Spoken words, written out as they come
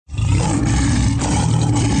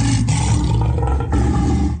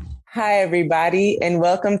Hi, everybody, and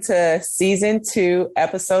welcome to Season 2,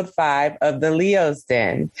 Episode 5 of The Leo's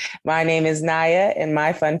Den. My name is Naya, and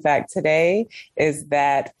my fun fact today is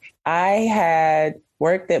that I had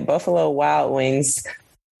worked at Buffalo Wild Wings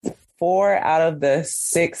 4 out of the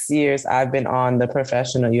 6 years I've been on the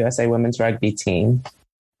professional USA women's rugby team.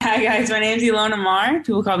 Hi guys, my name is Ilona Maher.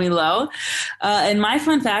 People call me Lo. And my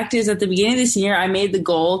fun fact is at the beginning of this year, I made the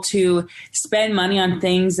goal to spend money on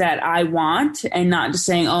things that I want and not just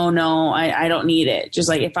saying, oh no, I don't need it. Just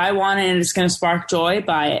like if I want it and it's going to spark joy,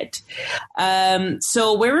 buy it.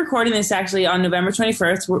 So we're recording this actually on November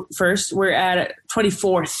 21st. We're at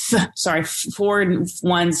 24th. Sorry, 4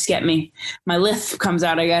 ones get me. My lisp comes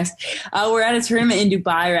out, I guess. We're at a tournament in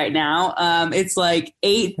Dubai right now. It's like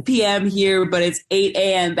 8 p.m. here, but it's 8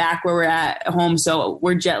 a.m. back where we're at home, so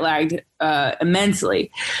we're jet lagged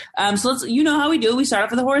immensely. So you know how we do. We start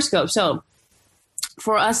off with a horoscope. So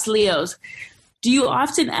for us Leos, do you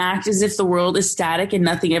often act as if the world is static and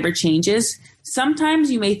nothing ever changes?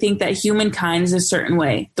 Sometimes you may think that humankind is a certain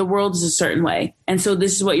way, the world is a certain way, and so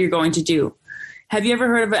this is what you're going to do. Have you ever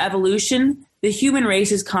heard of evolution? The human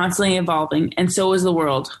race is constantly evolving, and so is the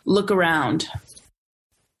world. Look around.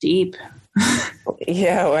 Deep.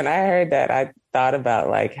 Yeah, when I heard that, I thought about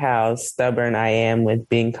like how stubborn I am with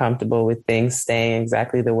being comfortable with things staying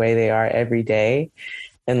exactly the way they are every day,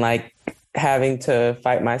 and like having to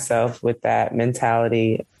fight myself with that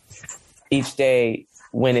mentality each day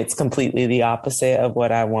when it's completely the opposite of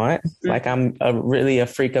what I want. Mm-hmm. Like I'm really a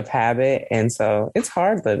freak of habit, and so it's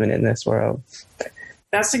hard living in this world.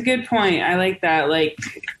 That's a good point. I like that. Like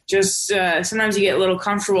just sometimes you get a little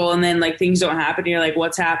comfortable and then like things don't happen and you're like,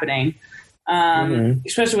 what's happening?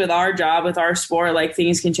 Especially with our job, with our sport, like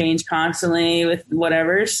things can change constantly with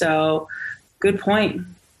whatever. So good point.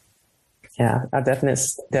 Yeah, I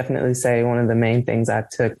definitely say one of the main things I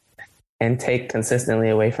took and take consistently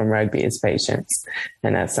away from rugby is patience.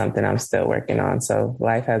 And that's something I'm still working on. So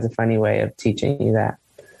life has a funny way of teaching you that.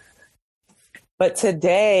 But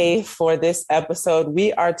today, for this episode,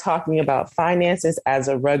 we are talking about finances as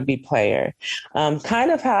a rugby player. Kind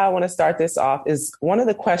of how I want to start this off is one of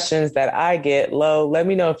the questions that I get. Lo, let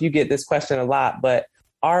me know if you get this question a lot, but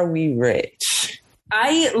are we rich?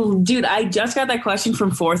 I just got that question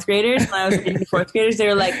from fourth graders. When I was in fourth graders, they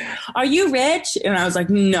were like, are you rich? And I was like,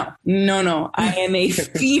 no. I am a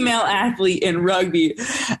female athlete in rugby.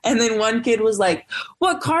 And then one kid was like,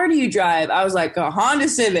 what car do you drive? I was like, a Honda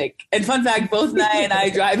Civic. And fun fact, both Naya and I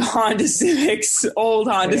drive Honda Civics, old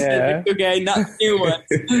Honda Civics, okay? Not new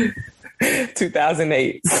ones.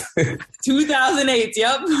 2008. 2008,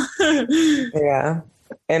 yep. Yeah.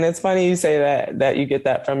 And it's funny you say that you get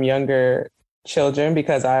that from younger children,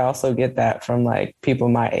 because I also get that from like people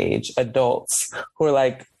my age, adults who are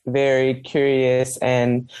like very curious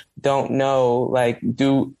and don't know like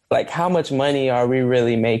how much money are we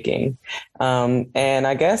really making? And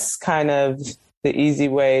I guess kind of the easy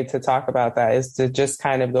way to talk about that is to just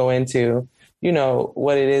kind of go into, you know,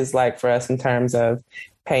 what it is like for us in terms of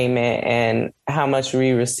payment and how much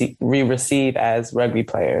we receive as rugby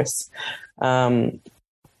players.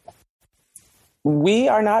 We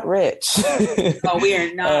are not rich. Oh, we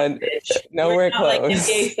are not rich. Nowhere close. Like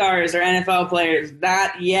NBA stars or NFL players.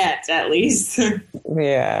 Not yet, at least.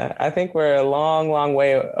 Yeah, I think we're a long, long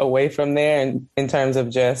way away from there in terms of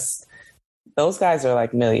just those guys are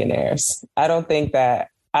like millionaires. I don't think that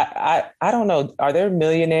I don't know. Are there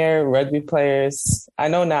millionaire rugby players? I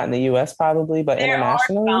know not in the U.S. probably, but there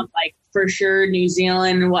internationally, are some, like for sure New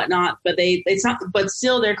Zealand and whatnot. But it's not. But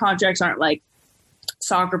still, their contracts aren't like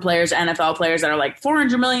soccer players, NFL players that are like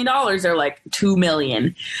 $400 million. They're like $2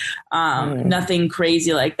 million. Nothing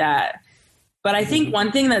crazy like that. But I think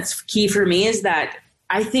one thing that's key for me is that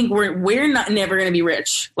I think we're not never going to be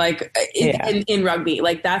rich, like in rugby,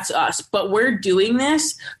 like that's us. But we're doing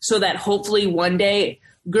this so that hopefully one day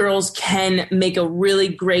girls can make a really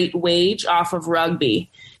great wage off of rugby.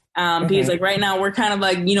 Because like right now we're kind of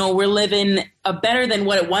like, you know, we're living better than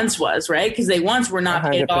what it once was, right? Because they once were not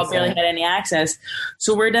paid at all, barely had any access.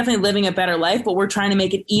 So we're definitely living a better life, but we're trying to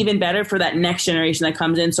make it even better for that next generation that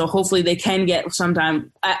comes in. So hopefully they can get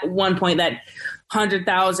sometime at one point that $100,000,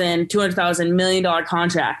 $200,000, $1 million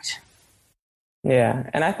contract. Yeah.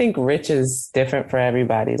 And I think rich is different for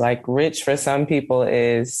everybody. Like rich for some people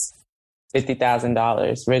is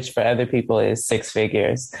 $50,000. Rich for other people is 6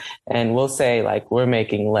 figures. And we'll say like we're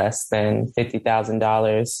making less than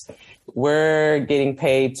 $50,000. We're getting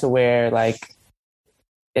paid to where like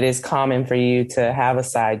it is common for you to have a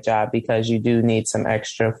side job because you do need some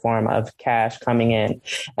extra form of cash coming in.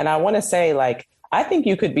 And I want to say like, I think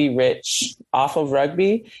you could be rich off of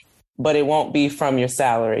rugby, but it won't be from your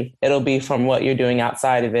salary. It'll be from what you're doing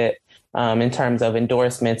outside of it, in terms of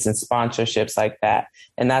endorsements and sponsorships like that.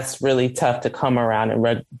 And that's really tough to come around in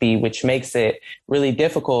rugby, which makes it really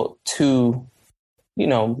difficult to,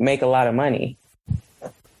 make a lot of money.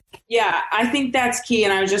 Yeah, I think that's key.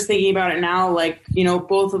 And I was just thinking about it now,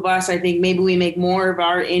 both of us, I think maybe we make more of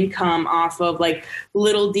our income off of like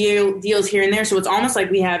little deals here and there. So it's almost like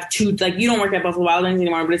we have two, like you don't work at Buffalo Wild Wings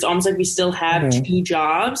anymore, but it's almost like we still have two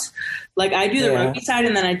jobs. Like I do the rugby side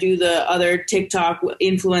and then I do the other TikTok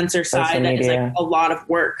influencer side that is like a lot of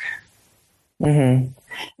work. Mm-hmm.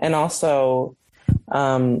 And also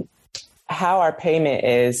how our payment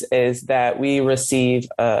is that we receive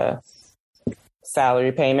a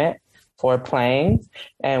salary payment for playing,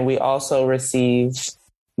 and we also receive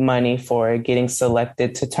money for getting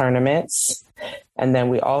selected to tournaments, and then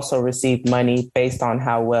we also receive money based on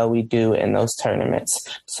how well we do in those tournaments.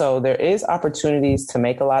 So there is opportunities to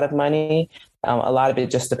make a lot of money. A lot of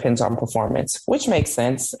it just depends on performance, which makes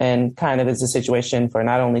sense and kind of is a situation for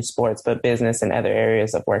not only sports but business and other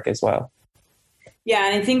areas of work as well. Yeah,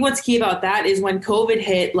 and I think what's key about that is when COVID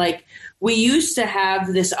hit, like we used to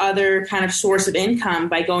have this other kind of source of income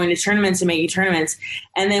by going to tournaments and making tournaments.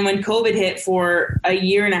 And then when COVID hit for a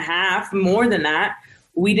year and a half, more than that,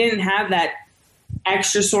 we didn't have that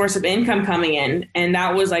extra source of income coming in. And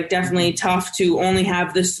that was like definitely tough to only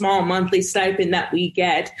have the small monthly stipend that we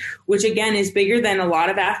get, which again is bigger than a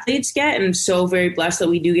lot of athletes get. And so very blessed that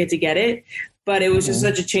we do get to get it. But it was just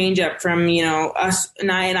such a change up from, us,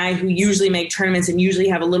 Naya and I, who usually make tournaments and usually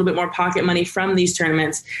have a little bit more pocket money from these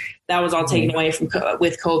tournaments. That was all taken away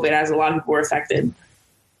with COVID, as a lot of people were affected.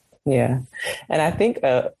 Yeah. And I think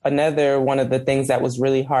another one of the things that was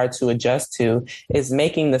really hard to adjust to is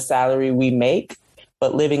making the salary we make,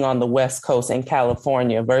 but living on the West Coast in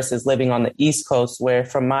California versus living on the East Coast, where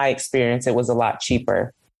from my experience, it was a lot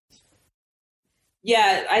cheaper.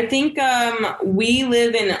 Yeah, I think we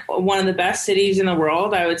live in one of the best cities in the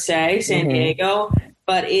world, I would say, San Diego,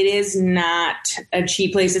 but it is not a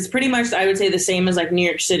cheap place. It's pretty much, I would say, the same as like New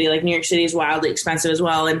York City. Like New York City is wildly expensive as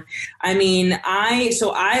well. And I mean, I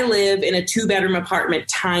live in a 2-bedroom apartment,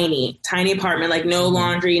 tiny apartment, like no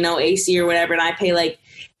laundry, no AC or whatever. And I pay like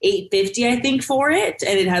 $850, I think, for it.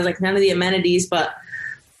 And it has like none of the amenities, but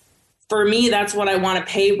for me, that's what I want to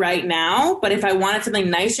pay right now. But if I wanted something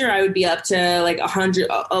nicer, I would be up to like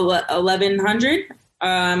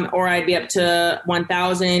 $1,100, or I'd be up to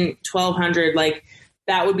 $1,000, $1,200. Like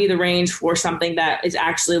that would be the range for something that is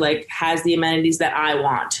actually like has the amenities that I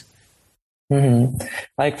want. Mm-hmm.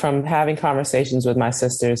 Like from having conversations with my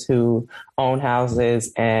sisters who own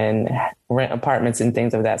houses and rent apartments and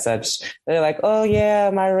things of that such, they're like, "Oh yeah,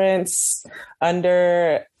 my rent's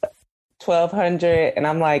under $1,200," and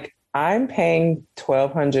I'm like, I'm paying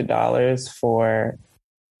 $1,200 for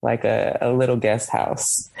like a little guest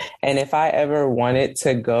house. And if I ever wanted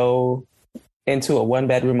to go into a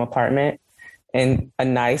 1-bedroom apartment in a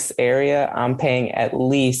nice area, I'm paying at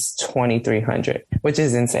least $2,300, which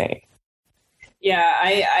is insane. Yeah,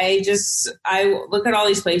 I look at all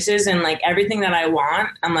these places and like everything that I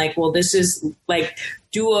want, I'm like, well, this is like,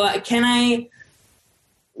 can I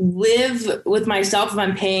live with myself if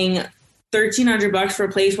I'm paying $1,300 for a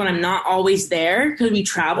place when I'm not always there because we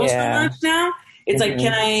travel so much now? It's like,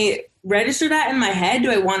 can I register that in my head? Do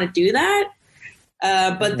I want to do that?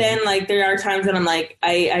 But then like there are times when I'm like,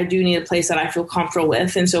 I do need a place that I feel comfortable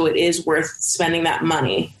with. And so it is worth spending that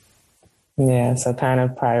money. Yeah. So kind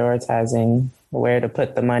of prioritizing where to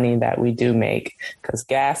put the money that we do make, because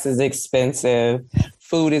gas is expensive.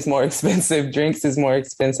 Food is more expensive. Drinks is more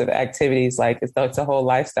expensive. Activities, like it's a whole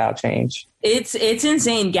lifestyle change. It's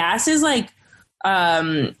insane. Gas is like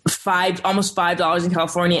almost $5 in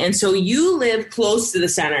California, and so you live close to the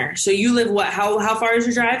center. So you live what? How far is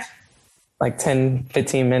your drive? Like 10,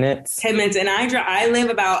 15 minutes. 10 minutes, and I live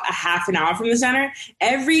about a half an hour from the center.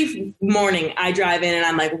 Every morning I drive in, and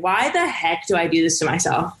I'm like, why the heck do I do this to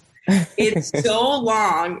myself? It's so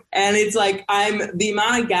long, and it's like the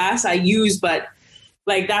amount of gas I use, but.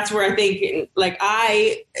 Like, that's where I think, like,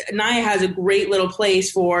 Naya has a great little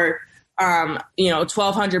place for,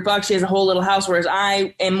 $1,200. She has a whole little house, whereas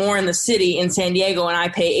I am more in the city in San Diego, and I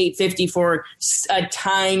pay $850 for a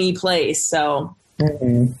tiny place. So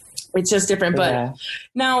it's just different. But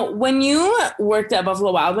now, when you worked at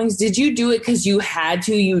Buffalo Wild Wings, did you do it because you had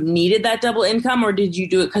to, you needed that double income, or did you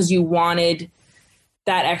do it because you wanted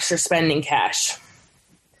that extra spending cash?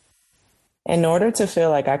 In order to feel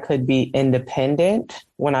like I could be independent,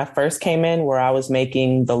 when I first came in, where I was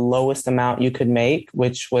making the lowest amount you could make,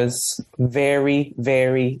 which was very,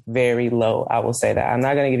 very, very low. I will say that. I'm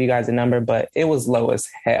not going to give you guys a number, but it was low as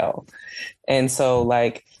hell. And so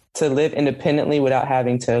like to live independently without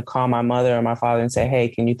having to call my mother or my father and say, hey,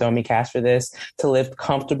 can you throw me cash for this? To live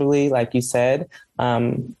comfortably, like you said,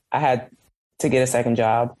 I had to get a second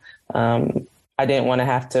job. I didn't want to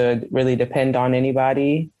have to really depend on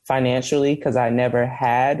anybody financially because I never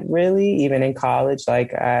had really, even in college.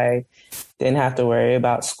 Like I didn't have to worry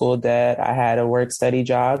about school debt. I had a work study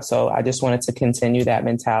job. So I just wanted to continue that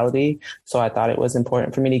mentality. So I thought it was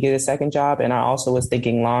important for me to get a second job. And I also was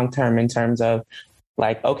thinking long term in terms of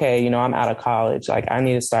like, okay, I'm out of college. Like I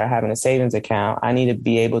need to start having a savings account. I need to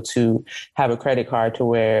be able to have a credit card to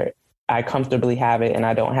where I comfortably have it and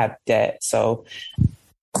I don't have debt. So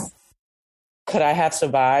could I have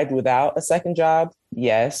survived without a second job?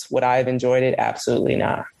 Yes. Would I have enjoyed it? Absolutely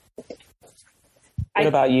not. What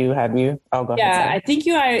about you? Have you? Oh, go ahead. Yeah, I think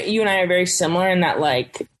you and I are very similar in that,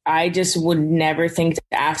 like, I just would never think to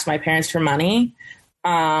ask my parents for money.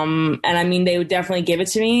 And I mean, they would definitely give it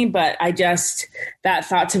to me, but that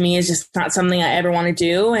thought to me is just not something I ever want to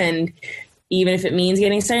do. And even if it means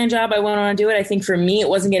getting a second job, I wouldn't want to do it. I think for me, it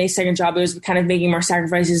wasn't getting a second job. It was kind of making more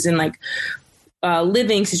sacrifices in like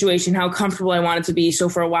living situation, how comfortable I wanted to be. So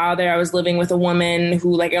for a while there, I was living with a woman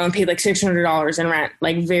who like I only paid like $600 in rent,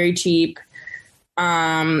 like very cheap.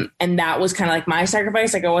 And that was kind of like my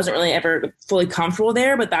sacrifice. Like I wasn't really ever fully comfortable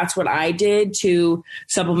there, but that's what I did to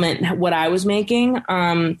supplement what I was making.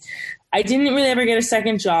 I didn't really ever get a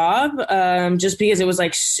second job, just because it was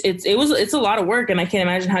like, it's a lot of work, and I can't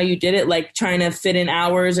imagine how you did it, like trying to fit in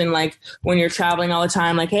hours and like when you're traveling all the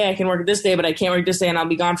time, like, hey, I can work this day, but I can't work this day and I'll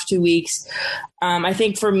be gone for 2 weeks. I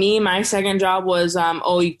think for me, my second job was,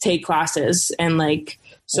 you take classes. And like,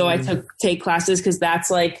 so I take classes because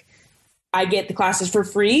that's like, I get the classes for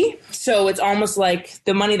free. So it's almost like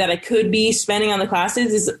the money that I could be spending on the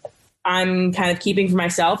classes is I'm kind of keeping for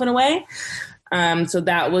myself in a way. So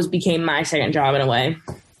that became my second job in a way.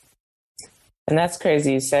 And that's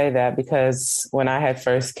crazy you say that, because when I had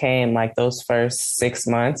first came, like those first 6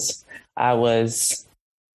 months, I was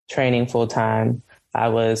training full time. I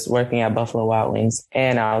was working at Buffalo Wild Wings,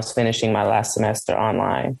 and I was finishing my last semester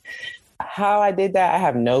online. How I did that, I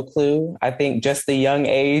have no clue. I think just the young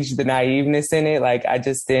age, the naiveness in it, like I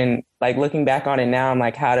just didn't, like looking back on it now, I'm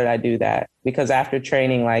like, how did I do that? Because after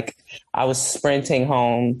training, like I was sprinting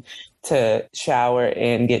home to shower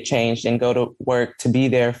and get changed and go to work to be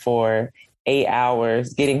there for 8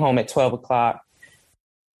 hours, getting home at 12 o'clock,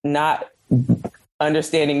 not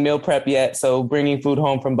understanding meal prep yet. So bringing food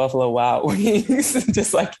home from Buffalo Wild Wings,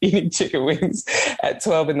 just like eating chicken wings at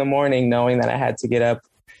 12 in the morning, knowing that I had to get up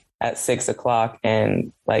at 6 o'clock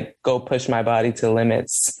and like go push my body to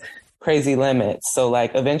limits, crazy limits. So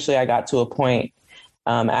like eventually I got to a point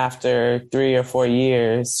after 3 or 4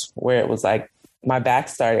 years where it was like my back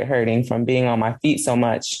started hurting from being on my feet so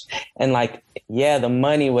much. And like, yeah, the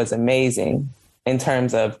money was amazing in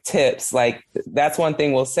terms of tips. Like that's one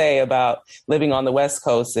thing we'll say about living on the West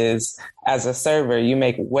Coast is as a server, you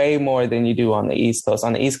make way more than you do on the East Coast.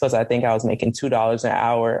 On the East Coast, I think I was making $2 an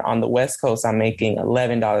hour. On the West Coast, I'm making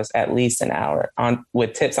 $11 at least an hour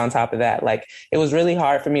with tips on top of that. Like it was really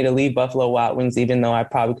hard for me to leave Buffalo Wild Wings, even though I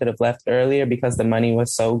probably could have left earlier because the money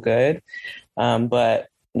was so good. But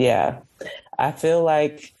yeah, I feel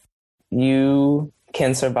like you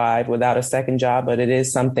can survive without a second job, but it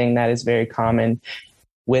is something that is very common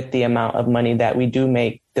with the amount of money that we do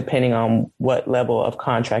make, depending on what level of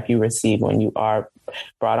contract you receive when you are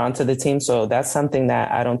brought onto the team. So that's something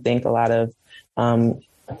that I don't think a lot of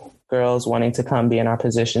girls wanting to come be in our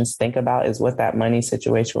positions think about, is what that money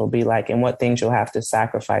situation will be like and what things you'll have to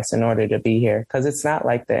sacrifice in order to be here. Because it's not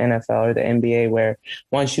like the NFL or the NBA where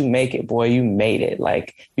once you make it, boy, you made it.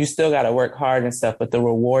 Like you still got to work hard and stuff, but the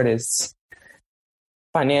reward is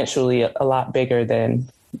financially a lot bigger than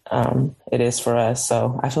it is for us.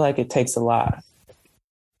 So I feel like it takes a lot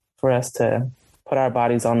for us to put our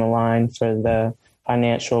bodies on the line for the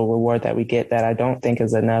financial reward that we get, that I don't think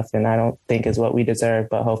is enough and I don't think is what we deserve.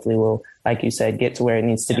 But hopefully we'll, like you said, get to where it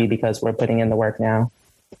needs to be because we're putting in the work now.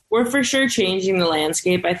 We're for sure changing the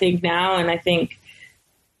landscape, I think, now. And I think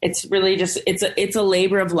it's really just, it's a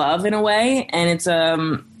labor of love in a way. And it's,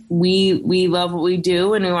 we love what we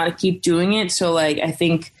do and we want to keep doing it. So like, I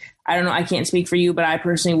think, I don't know, I can't speak for you, but I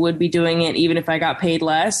personally would be doing it even if I got paid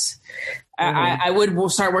less. I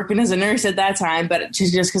would start working as a nurse at that time, but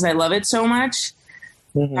just because I love it so much.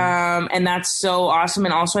 And that's so awesome.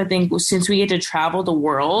 And also I think since we get to travel the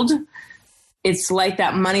world, it's like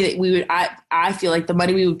that money that we would, I feel like the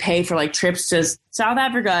money we would pay for like trips to South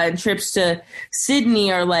Africa and trips to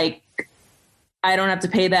Sydney are like, I don't have to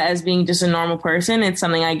pay that as being just a normal person. It's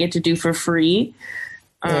something I get to do for free.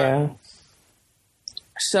 Yeah.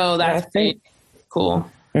 So that's cool.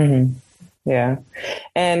 Mm-hmm. Yeah.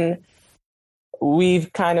 And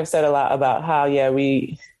we've kind of said a lot about how,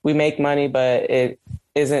 we make money, but it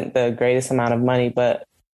isn't the greatest amount of money. But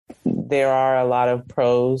there are a lot of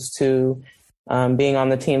pros to being on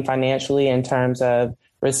the team financially in terms of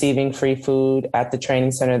receiving free food at the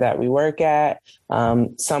training center that we work at.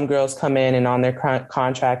 Some girls come in and on their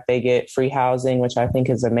contract, they get free housing, which I think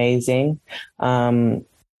is amazing.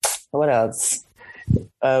 What else?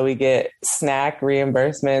 We get snack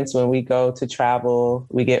reimbursements when we go to travel.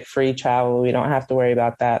 We get free travel. We don't have to worry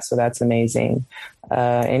about that. So that's amazing.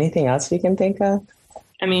 Anything else we can think of?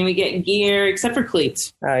 I mean, we get gear, except for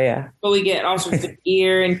cleats. Oh, yeah. But we get all sorts of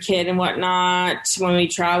gear and kit and whatnot. When we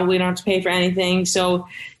travel, we don't have to pay for anything. So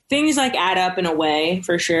things like add up in a way,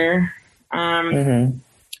 for sure. But on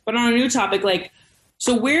a new topic,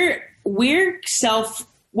 so we're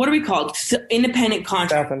what are we called? Independent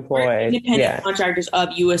contractors. Self-employed. Independent contractors of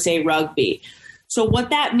USA Rugby. So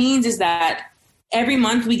what that means is that every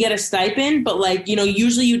month we get a stipend, but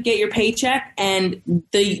usually you'd get your paycheck and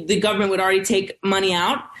the government would already take money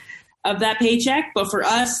out of that paycheck. But for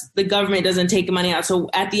us, the government doesn't take the money out. So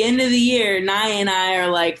at the end of the year, Naya and I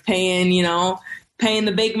are paying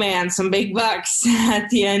the big man some big bucks at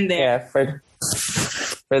the end there. Yeah, for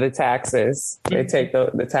the taxes. They take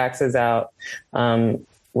the taxes out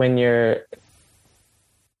when you're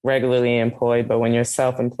regularly employed, but when you're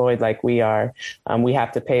self-employed like we are, we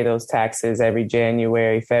have to pay those taxes every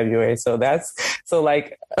January, February. So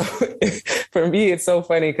for me, it's so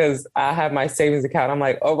funny because I have my savings account. I'm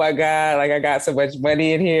like, oh my God, I got so much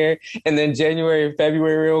money in here. And then January and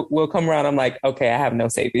February will come around. I'm like, okay, I have no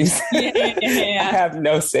savings. Yeah. I have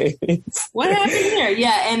no savings. What happened here?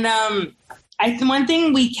 Yeah. And, one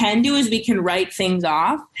thing we can do is we can write things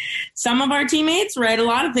off. Some of our teammates write a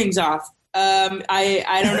lot of things off.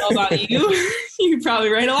 I don't know about you. You probably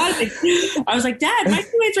write a lot of things. I was like, Dad, my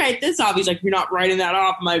teammates write this off. He's like, you're not writing that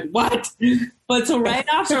off. I'm like, what? But so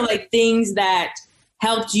write-offs are things that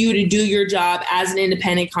helped you to do your job as an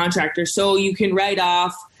independent contractor. So you can write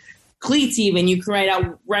off cleats even. You can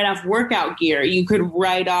write off workout gear. You could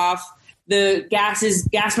write off the gas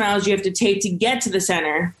mileage you have to take to get to the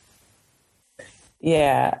center.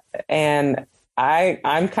 Yeah. And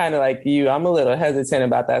I'm kind of like you. I'm a little hesitant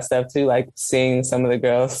about that stuff too. Seeing some of the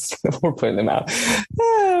girls, we're putting them out.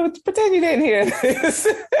 Oh, pretend you didn't hear this.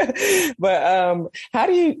 But how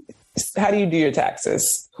do you do your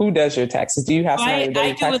taxes? Who does your taxes? Do you have somebody who does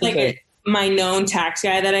your taxes? I do with my known tax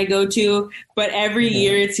guy that I go to, but every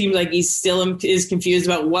year it seems like he still is confused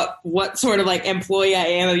about what sort of employee I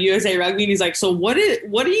am of USA Rugby. And he's like, so what do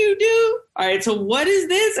you do? All right, so what is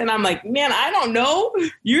this? And I'm like, man, I don't know.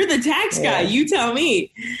 You're the tax guy. You tell me.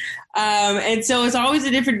 And so it's always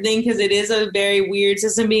a different thing because it is a very weird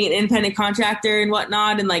system being an independent contractor and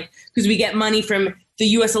whatnot. And because we get money from the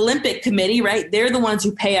U.S. Olympic Committee, right? They're the ones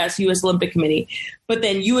who pay us, U.S. Olympic Committee. But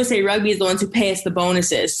then USA Rugby is the ones who pay us the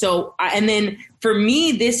bonuses. So, and then for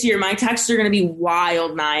me this year, my taxes are going to be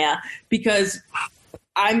wild, Naya, because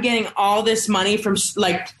I'm getting all this money from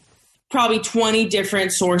probably 20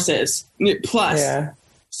 different sources plus. Yeah.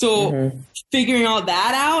 So figuring all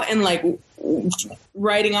that out and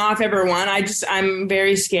writing off everyone, I'm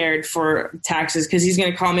very scared for taxes because he's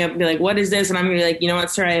going to call me up and be like, what is this? And I'm going to be like, you know what,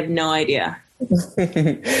 sir, I have no idea.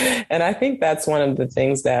 And I think that's one of the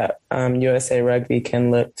things that USA Rugby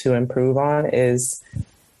can look to improve on is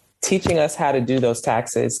teaching us how to do those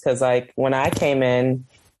taxes. Because when I came in,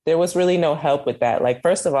 there was really no help with that.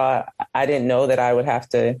 First of all, I didn't know that I would have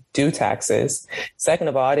to do taxes. Second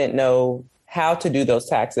of all, I didn't know how to do those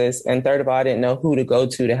taxes. And third of all, I didn't know who to go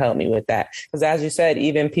to help me with that. Because as you said,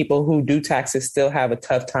 even people who do taxes still have a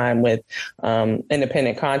tough time with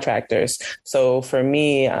independent contractors. So for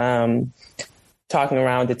me, talking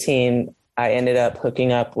around the team, I ended up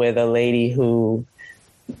hooking up with a lady who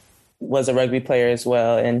was a rugby player as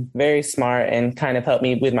well and very smart and kind of helped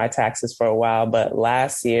me with my taxes for a while. But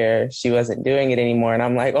last year she wasn't doing it anymore. And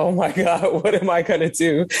I'm like, oh my God, what am I going to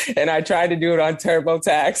do? And I tried to do it on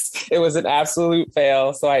TurboTax. It was an absolute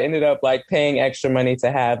fail. So I ended up paying extra money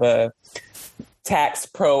to have a tax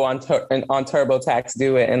pro on TurboTax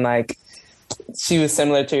do it. And she was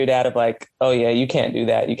similar to your dad of oh yeah, you can't do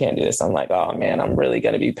that. You can't do this. I'm like, oh man, I'm really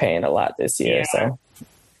going to be paying a lot this year. Yeah. So.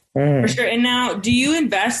 For sure. And now, do you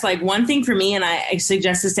invest? One thing for me, and I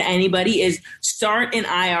suggest this to anybody, is start an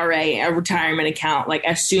IRA, a retirement account,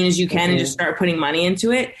 as soon as you can and just start putting money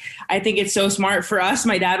into it. I think it's so smart for us.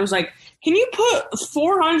 My dad was like, can you put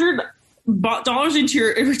 $400 into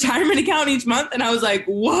your retirement account each month? And I was like,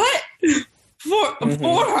 what?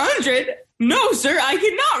 400? no, sir, I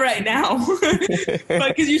cannot right now. But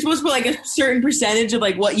because you're supposed to put like a certain percentage of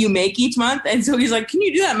like what you make each month. And so he's like, can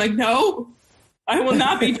you do that? I'm like, no, I will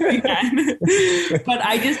not be doing that. But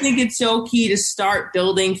I just think it's so key to start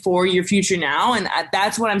building for your future now. And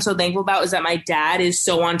that's what I'm so thankful about, is that my dad is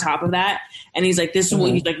so on top of that. And he's like, this is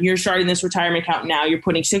what he's like, you're starting this retirement account now. You're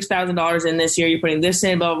putting $6,000 in this year. You're putting this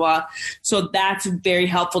in, blah, blah, blah. So that's very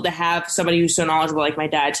helpful to have somebody who's so knowledgeable like my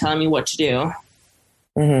dad telling me what to do.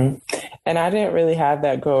 Mm-hmm. And I didn't really have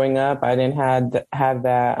that growing up. I didn't have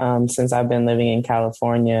that since I've been living in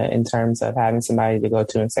California, in terms of having somebody to go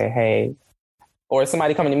to and say, hey, or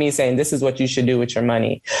somebody coming to me saying, this is what you should do with your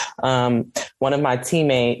money. One of my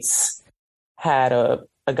teammates had a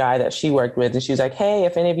guy that she worked with, and she was like, hey,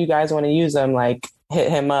 if any of you guys want to use them, like, hit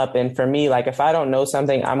him up. And for me, like, if I don't know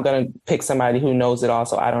something, I'm going to pick somebody who knows it all,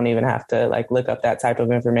 so I don't even have to like look up that type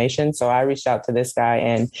of information. So I reached out to this guy,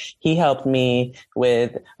 and he helped me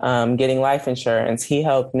with getting life insurance. He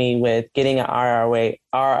helped me with getting an IRA,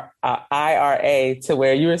 to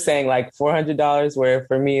where you were saying like $400, where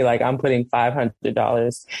for me, like, I'm putting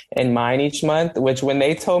 $500 in mine each month, which when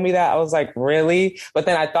they told me that, I was like, really? But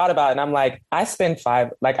then I thought about it, and I'm like, I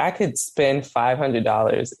could spend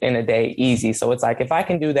 $500 in a day easy. So it's like, if I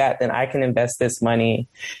can do that, then I can invest this money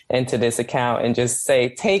into this account and just say,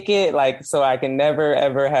 take it. Like, so I can never,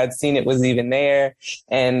 ever had seen it was even there.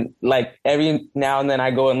 And like every now and then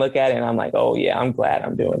I go and look at it, and I'm like, oh yeah, I'm glad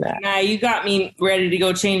I'm doing that. Now you got me ready to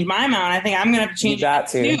go change my amount. I think I'm going to have to change. You got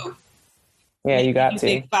to. Too. Yeah, you got to.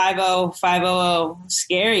 Think 500,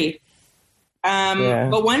 scary.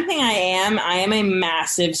 But one thing I am a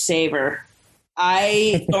massive saver.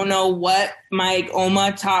 I don't know what my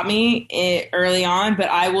Oma taught me early on, but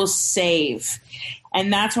I will save.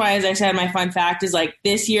 And that's why, as I said, my fun fact is like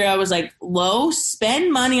this year I was like,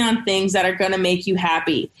 spend money on things that are going to make you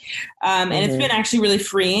happy. And it's been actually really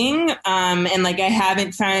freeing. And like, I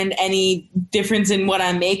haven't found any difference in what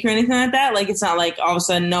I make or anything like that. Like, it's not like all of a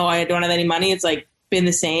sudden, no, I don't have any money. It's like been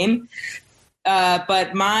the same.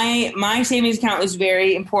 But my savings account is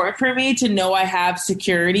very important for me to know I have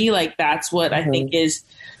security. Like, that's what I think is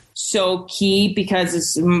so key,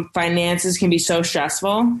 because finances can be so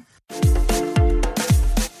stressful.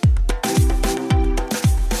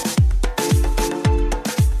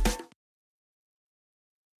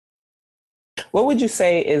 What would you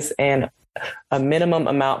say is a minimum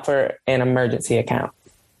amount for an emergency account?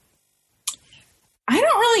 I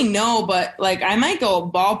don't really know, but like I might go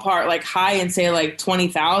ballpark like high and say like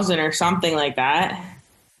 20,000 or something like that.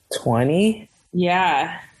 20?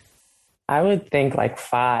 Yeah. I would think like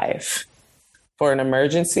 5 for an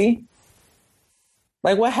emergency.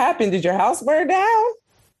 Like, what happened? Did your house burn down?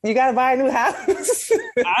 You got to buy a new house?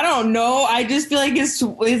 I don't know. I just feel like I guess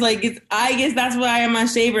that's why I am a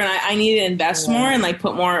saver, and I need to invest more and like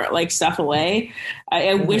put more like stuff away.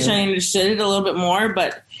 I wish I understood it a little bit more,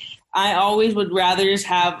 but I always would rather just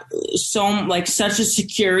have such a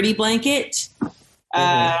security blanket,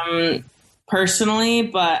 personally.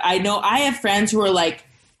 But I know I have friends who are like,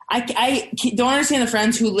 I don't understand the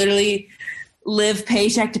friends who literally live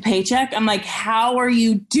paycheck to paycheck. I'm like, how are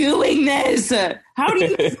you doing this? How do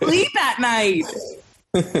you sleep at night?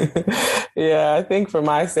 Yeah, I think for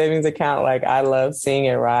my savings account, like, I love seeing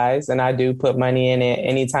it rise, and I do put money in it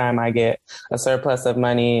anytime I get a surplus of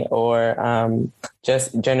money, or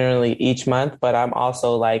just generally each month. But I'm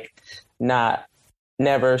also like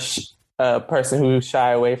never a person who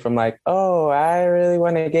shy away from like, oh, I really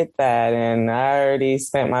want to get that, and I already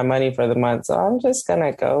spent my money for the month, so I'm just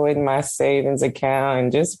gonna go in my savings account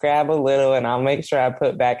and just grab a little, and I'll make sure I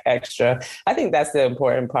put back extra. I think that's the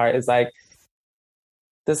important part, is like,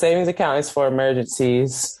 the savings account is for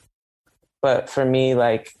emergencies, but for me,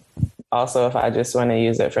 like, also if I just want to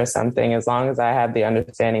use it for something, as long as I have the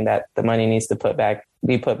understanding that the money needs to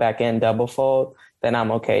be put back in double fold, then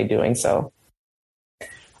I'm okay doing so.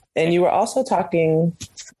 And you were also talking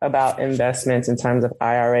about investments in terms of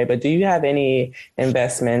IRA, but do you have any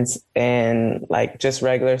investments in like just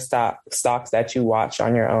regular stocks that you watch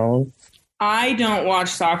on your own? I don't watch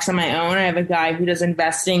stocks on my own. I have a guy who does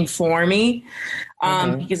investing for me,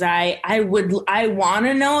 because I want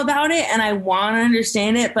to know about it and I want to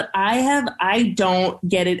understand it, but I don't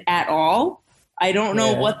get it at all. I don't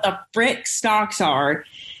know what the frick stocks are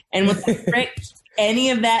and what the frick any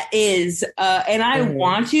of that is. And I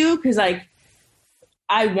want to, because like,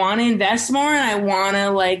 I want to invest more and I want to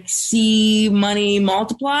like see money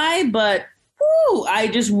multiply, but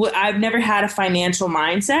I've never had a financial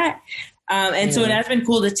mindset. And so it has been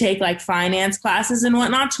cool to take like finance classes and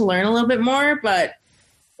whatnot to learn a little bit more, but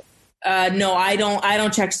no, I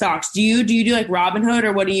don't check stocks. Do you do like Robinhood,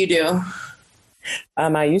 or what do you do?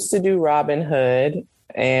 I used to do Robinhood,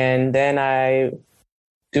 and then I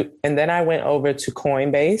went over to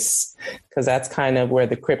Coinbase because that's kind of where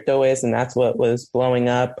the crypto is, and that's what was blowing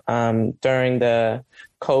up during the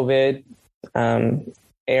COVID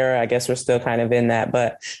era. I guess we're still kind of in that,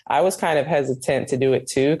 but I was kind of hesitant to do it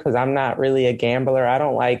too because I'm not really a gambler. I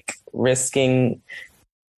don't like risking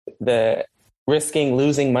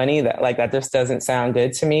losing money. That just doesn't sound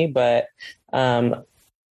good to me. But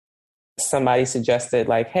somebody suggested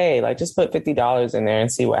like, hey, like just put $50 in there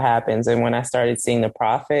and see what happens. And when I started seeing the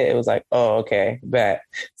profit, it was like, oh, okay, bet.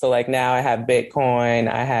 So like now I have Bitcoin,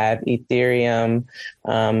 I have Ethereum,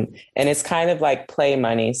 and it's kind of like play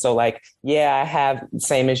money. So like, yeah, I have,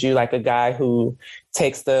 same as you, like a guy who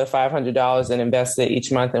takes the $500 and invests it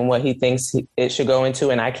each month in what he thinks it should go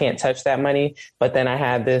into, and I can't touch that money. But then I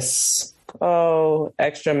have this,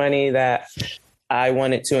 extra money that I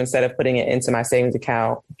wanted to, instead of putting it into my savings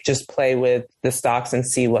account, just play with the stocks and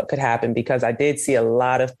see what could happen, because I did see a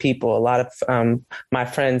lot of people, a lot of my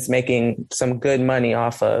friends making some good money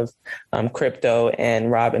off of crypto and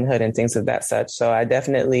Robinhood and things of that such. So I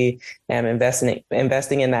definitely am investing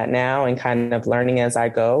in that now and kind of learning as I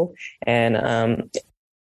go. And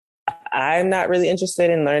I'm not really interested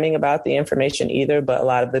in learning about the information either, but a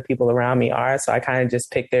lot of the people around me are. So I kind of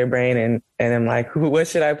just pick their brain and I'm like, what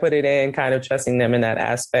should I put it in? Kind of trusting them in that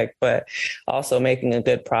aspect, but also making a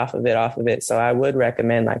good profit off of it. So I would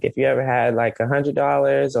recommend, like, if you ever had like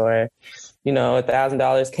 $100 or,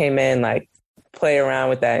 $1,000 came in, like, play around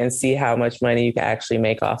with that and see how much money you can actually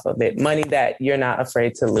make off of it. Money that you're not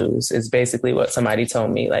afraid to lose is basically what somebody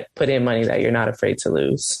told me. Like, put in money that you're not afraid to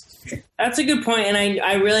lose. That's a good point. And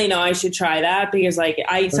I really know I should try that, because like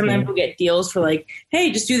I sometimes will get deals for like,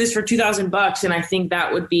 hey, just do this for $2,000. And I think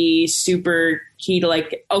that would be super key to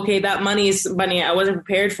like, okay, that money is money I wasn't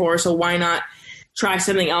prepared for. So why not try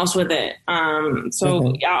something else with it?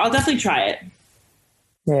 Yeah, I'll definitely try it.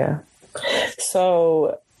 Yeah.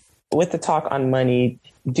 So with the talk on money,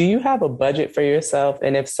 do you have a budget for yourself?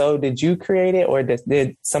 And if so, did you create it or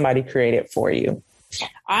did somebody create it for you?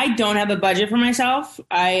 I don't have a budget for myself.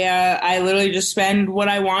 I literally just spend what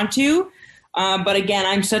I want to. But again,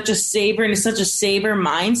 I'm such a saver and such a saver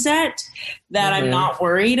mindset that I'm not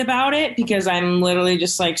worried about it, because I'm literally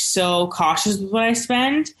just like so cautious with what I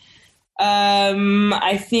spend.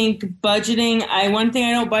 I think budgeting, one thing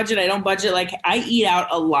I don't budget. Like, I eat out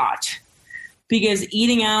a lot, because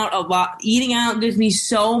eating out gives me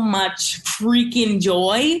so much freaking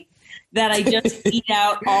joy that I just eat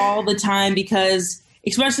out all the time, because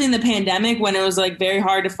especially in the pandemic when it was like very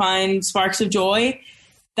hard to find sparks of joy,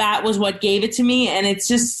 that was what gave it to me. And it's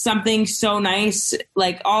just something so nice.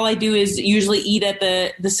 Like, all I do is usually eat at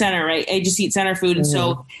the center, right? I just eat center food. And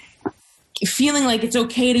so feeling like it's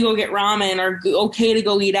okay to go get ramen or okay to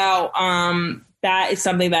go eat out, that is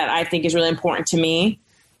something that I think is really important to me.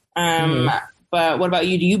 But what about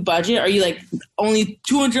you? Do you budget? Are you like, only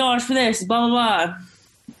 $200 for this, blah, blah, blah?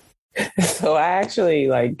 So I actually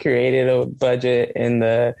like created a budget in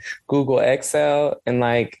the Google Excel, and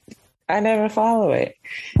like I never follow it.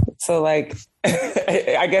 So like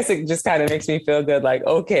I guess it just kind of makes me feel good. Like,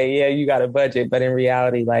 okay, yeah, you got a budget, but in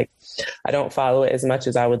reality, like I don't follow it as much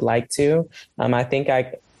as I would like to. I think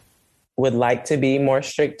I would like to be more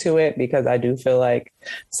strict to it, because I do feel like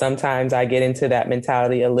sometimes I get into that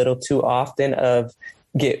mentality a little too often of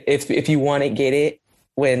if you want it, get it,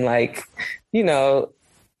 when like,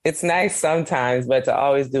 it's nice sometimes, but to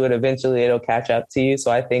always do it, eventually it'll catch up to you. So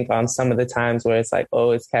I think on some of the times where it's like, oh,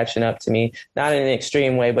 it's catching up to me, not in an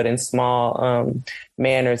extreme way, but in small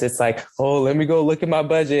manners, it's like, oh, let me go look at my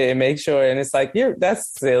budget and make sure. And it's like,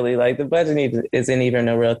 that's silly. Like, the budget isn't even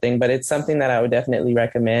a real thing, but it's something that I would definitely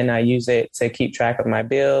recommend. I use it to keep track of my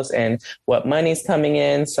bills and what money's coming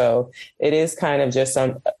in. So it is kind of just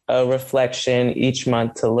a reflection each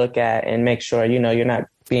month to look at and make sure, you're not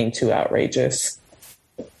being too outrageous.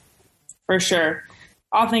 For sure.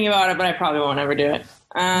 I'll think about it, but I probably won't ever do it.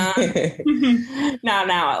 Not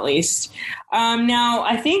now, at least. Now,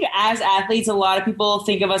 I think as athletes, a lot of people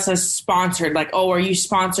think of us as sponsored. Like, oh, are you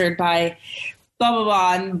sponsored by blah, blah,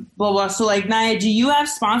 blah, and blah, blah. So, like, Naya, do you have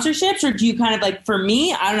sponsorships, or do you kind of like, for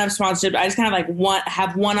me, I don't have sponsorships. I just kind of like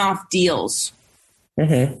have one-off deals.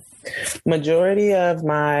 Majority of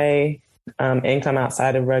my income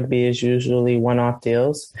outside of rugby is usually one-off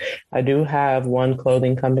deals. I do have one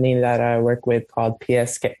clothing company that I work with called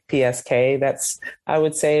PSK. That's, I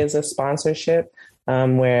would say, is a sponsorship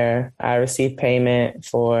where I receive payment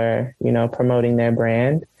for, promoting their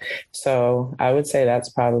brand. So I would say that's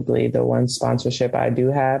probably the one sponsorship I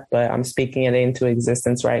do have, but I'm speaking it into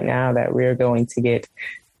existence right now that we're going to get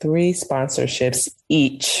 3 sponsorships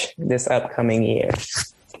each this upcoming year.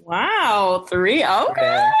 Wow, 3. Okay.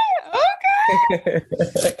 Yeah. Okay.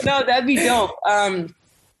 No, that'd be dope.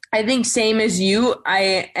 I think same as you,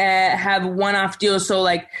 I have one-off deals. So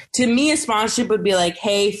like to me, a sponsorship would be like,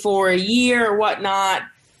 hey, for a year or whatnot,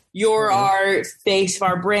 you're our face of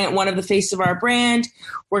our brand, one of the faces of our brand.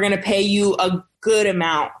 We're going to pay you a good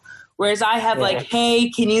amount. Whereas I have like, hey,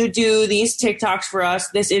 can you do these TikToks for us,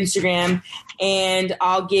 this Instagram, and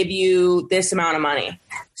I'll give you this amount of money.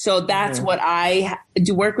 So that's what I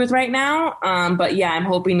do work with right now. But yeah, I'm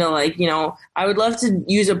hoping to like, you know, I would love to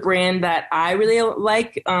use a brand that I really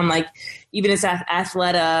like even as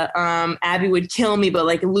Athleta, Abby would kill me, but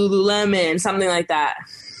like Lululemon, something like that.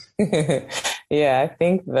 Yeah, I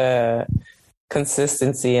think the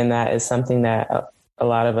consistency in that is something that a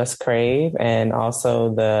lot of us crave, and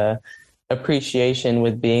also the appreciation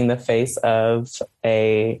with being the face of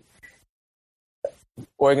a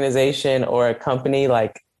organization or a company,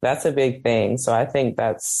 like that's a big thing. So I think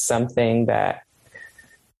that's something that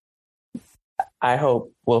I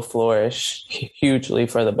hope will flourish hugely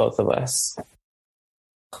for the both of us.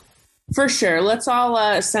 For sure. Let's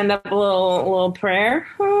all send up a little prayer.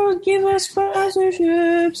 Oh, give us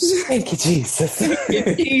sponsorships. Thank you, Jesus.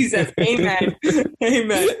 Thank you, Jesus. Amen.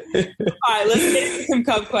 Amen. All right, let's get into some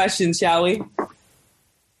cup questions, shall we?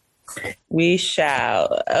 We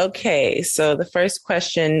shall. Okay, so the first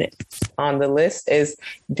question on the list is,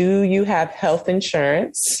 do you have health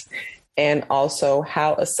insurance? And also,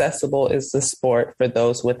 how accessible is the sport for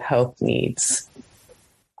those with health needs?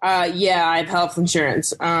 Yeah, I have health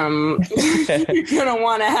insurance. You're going to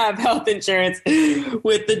want to have health insurance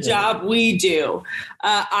with the job we do.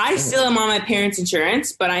 I still am on my parents'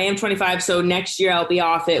 insurance, but I am 25, so next year I'll be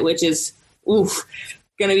off it, which is,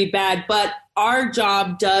 going to be bad. But our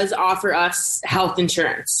job does offer us health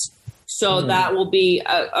insurance. So that will be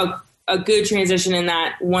a good transition in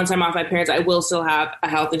that once I'm off my parents, I will still have a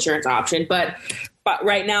health insurance option. But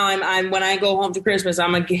right now, I'm when I go home for Christmas,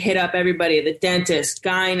 I'm gonna hit up everybody, the dentist,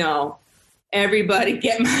 gyno, everybody.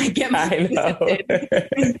 Get my. I know.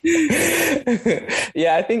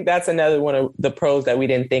 Yeah, I think that's another one of the pros that we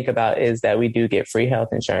didn't think about, is that we do get free health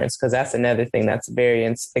insurance, because that's another thing that's very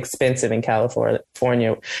expensive in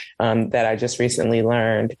California that I just recently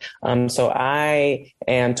learned. So I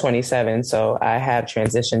am 27, so I have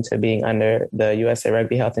transitioned to being under the USA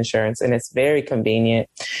Rugby health insurance, and it's very convenient.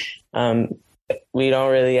 We don't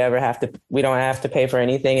really we don't have to pay for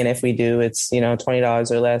anything. And if we do, it's,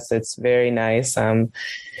 $20 or less. It's very nice. I'm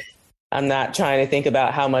not trying to think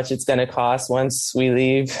about how much it's going to cost once we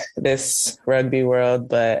leave this rugby world,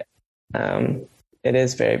 but it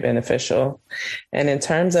is very beneficial. And in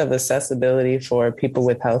terms of accessibility for people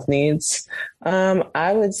with health needs,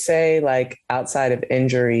 I would say, like, outside of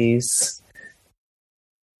injuries,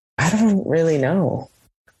 I don't really know.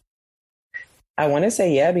 I want to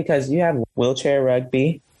say, yeah, because you have wheelchair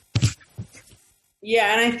rugby.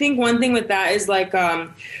 Yeah, and I think one thing with that is like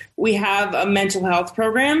we have a mental health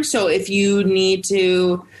program. So if you need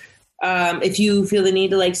to, if you feel the need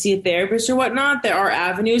to like see a therapist or whatnot, there are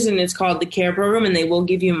avenues, and it's called the CARE program, and they will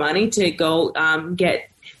give you money to go get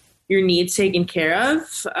your needs taken care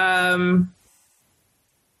of.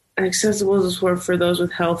 Accessible sport for those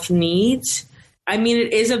with health needs. I mean,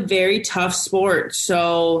 it is a very tough sport,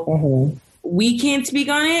 so we can't speak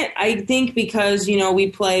on it. I think because, we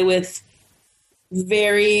play with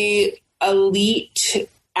very elite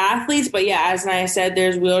athletes, but yeah, as Naya said,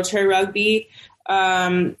 there's wheelchair rugby.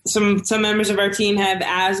 Some members of our team have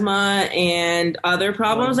asthma and other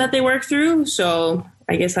problems that they work through. So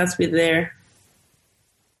I guess that's be there.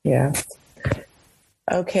 Yeah.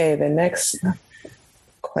 Okay. The next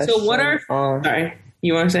question. So sorry,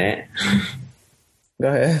 you want to say it? Go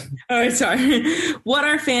ahead. All right, sorry. What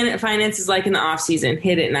are finances like in the off season?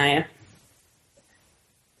 Hit it, Naya.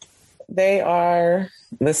 They are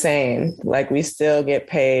the same. Like, we still get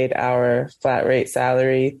paid our flat rate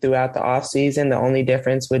salary throughout the off season. The only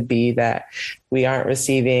difference would be that we aren't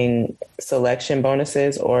receiving selection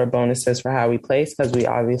bonuses or bonuses for how we place, because we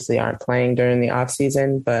obviously aren't playing during the off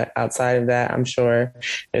season. But outside of that, I'm sure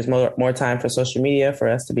there's more time for social media for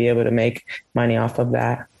us to be able to make money off of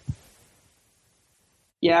that.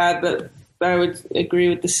 Yeah, but I would agree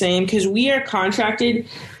with the same, because we are contracted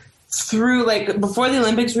through, like, before the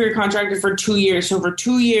Olympics, we were contracted for 2 years. So for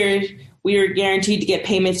 2 years, we were guaranteed to get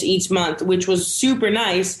payments each month, which was super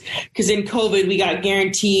nice, because in COVID, we got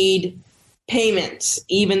guaranteed payments,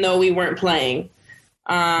 even though we weren't playing.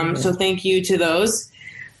 So thank you to those.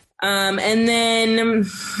 And then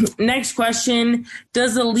next question,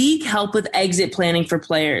 does the league help with exit planning for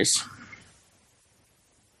players?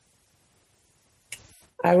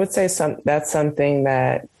 I would say that's something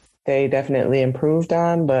that they definitely improved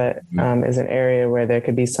on, but is an area where there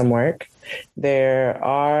could be some work. There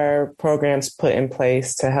are programs put in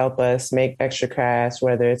place to help us make extra cash,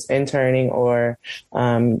 whether it's interning or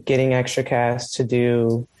getting extra cash to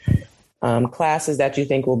do classes that you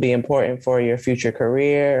think will be important for your future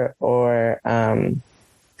career, or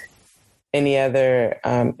any other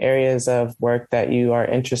areas of work that you are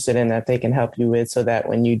interested in that they can help you with, so that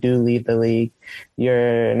when you do leave the league,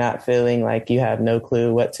 you're not feeling like you have no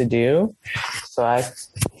clue what to do. So I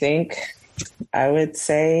think I would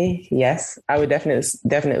say yes. I would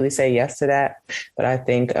definitely say yes to that. But I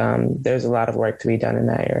think there's a lot of work to be done in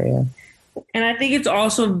that area. And I think it's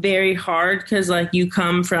also very hard because, like, you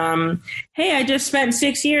come from, hey, I just spent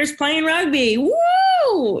 6 years playing rugby.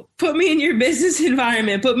 Woo! Put me in your business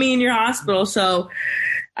environment. Put me in your hospital. So,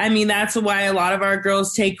 I mean, that's why a lot of our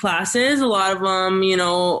girls take classes. A lot of them,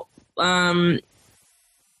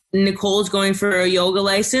 Nicole's going for a yoga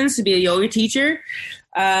license to be a yoga teacher.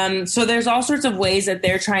 So there's all sorts of ways that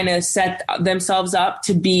they're trying to set themselves up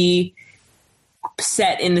to be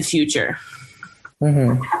set in the future.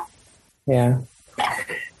 Mm-hmm. Yeah.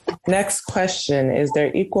 Next question. Is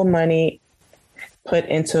there equal money put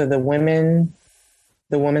into the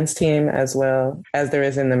women's team as well as there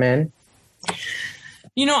is in the men?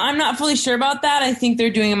 I'm not fully sure about that. I think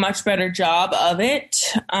they're doing a much better job of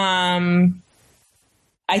it. I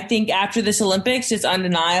think after this Olympics, it's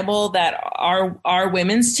undeniable that our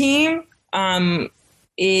women's team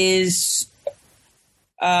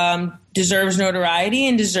deserves notoriety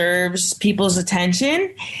and deserves people's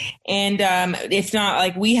attention. And if not,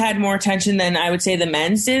 like, we had more attention than I would say the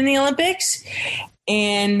men's did in the Olympics.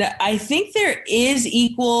 And I think there is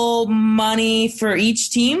equal money for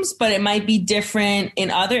each teams, but it might be different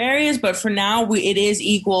in other areas. But for now, it is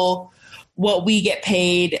equal what we get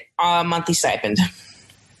paid monthly stipend.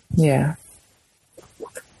 Yeah.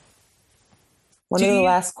 One of the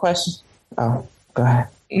last questions. Oh, go ahead.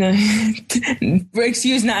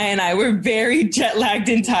 Excuse Naya and I. We're very jet lagged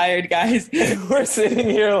and tired, guys. We're sitting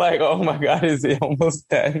here like, oh my God, is it almost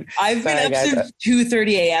done? I've been up since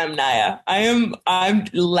 2:30 a.m. Naya. I'm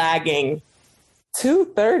lagging.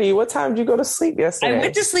 2:30. What time did you go to sleep yesterday? I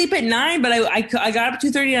went to sleep at 9, but I got up at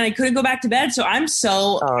 2:30 and I couldn't go back to bed. So I'm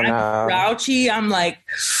grouchy. I'm like,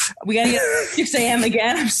 we gotta get 6 a.m.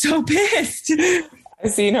 again. I'm so pissed. I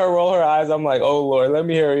seen her roll her eyes. I'm like, oh Lord, let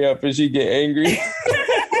me hurry up and she get angry.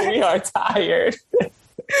 We are tired.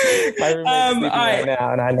 My roommate's sleeping right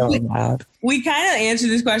now, and I know I'm loud. We kind of answered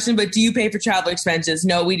this question, but do you pay for travel expenses?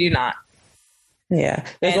 No, we do not. Yeah.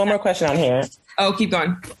 There's one more question on here. Oh, keep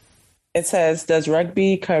going. It says, does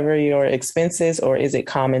rugby cover your expenses, or is it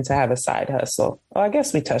common to have a side hustle? Well, I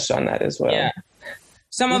guess we touched on that as well. Yeah.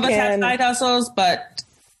 Some of us have side hustles, but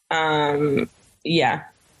yeah.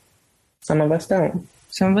 Some of us don't.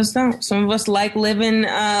 Some of us don't. Some of us like living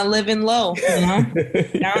low,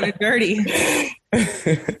 down and dirty.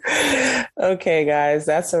 Okay, guys,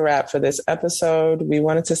 that's a wrap for this episode. We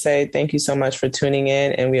wanted to say thank you so much for tuning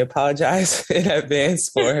in, and we apologize in advance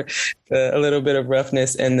for a little bit of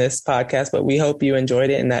roughness in this podcast, but we hope you enjoyed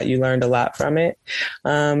it and that you learned a lot from it.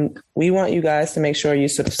 We want you guys to make sure you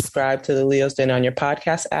subscribe to the Leo's Den on your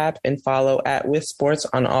podcast app and follow @WithSports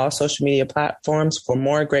on all social media platforms for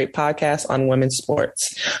more great podcasts on women's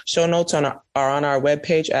sports. Show notes are on our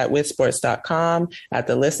webpage at withsports.com at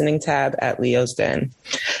the listening tab at Leo's Den.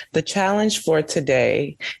 The challenge for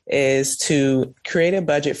today is to create a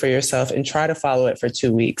budget for yourself and try to follow it for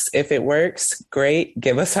 2 weeks. If it works, great,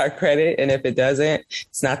 give us our credit. And if it doesn't,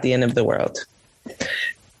 it's not the end of the world.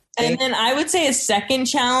 And then I would say a second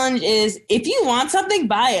challenge is, if you want something,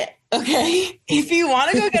 buy it. Okay. If you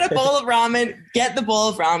want to go get a bowl of ramen, get the bowl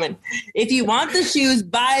of ramen. If you want the shoes,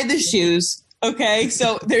 buy the shoes. Okay.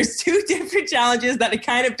 So there's two different challenges that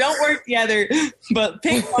kind of don't work together, but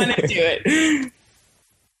pick one and do it.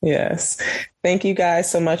 Yes. Thank you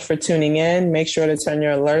guys so much for tuning in. Make sure to turn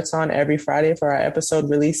your alerts on every Friday for our episode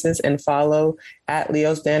releases, and follow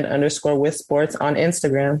 @Leo'sDen_WithSports on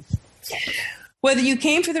Instagram. Whether you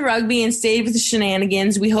came for the rugby and stayed with the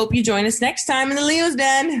shenanigans, we hope you join us next time in the Leo's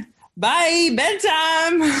Den. Bye.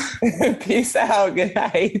 Bedtime. Peace out. Good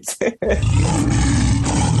night.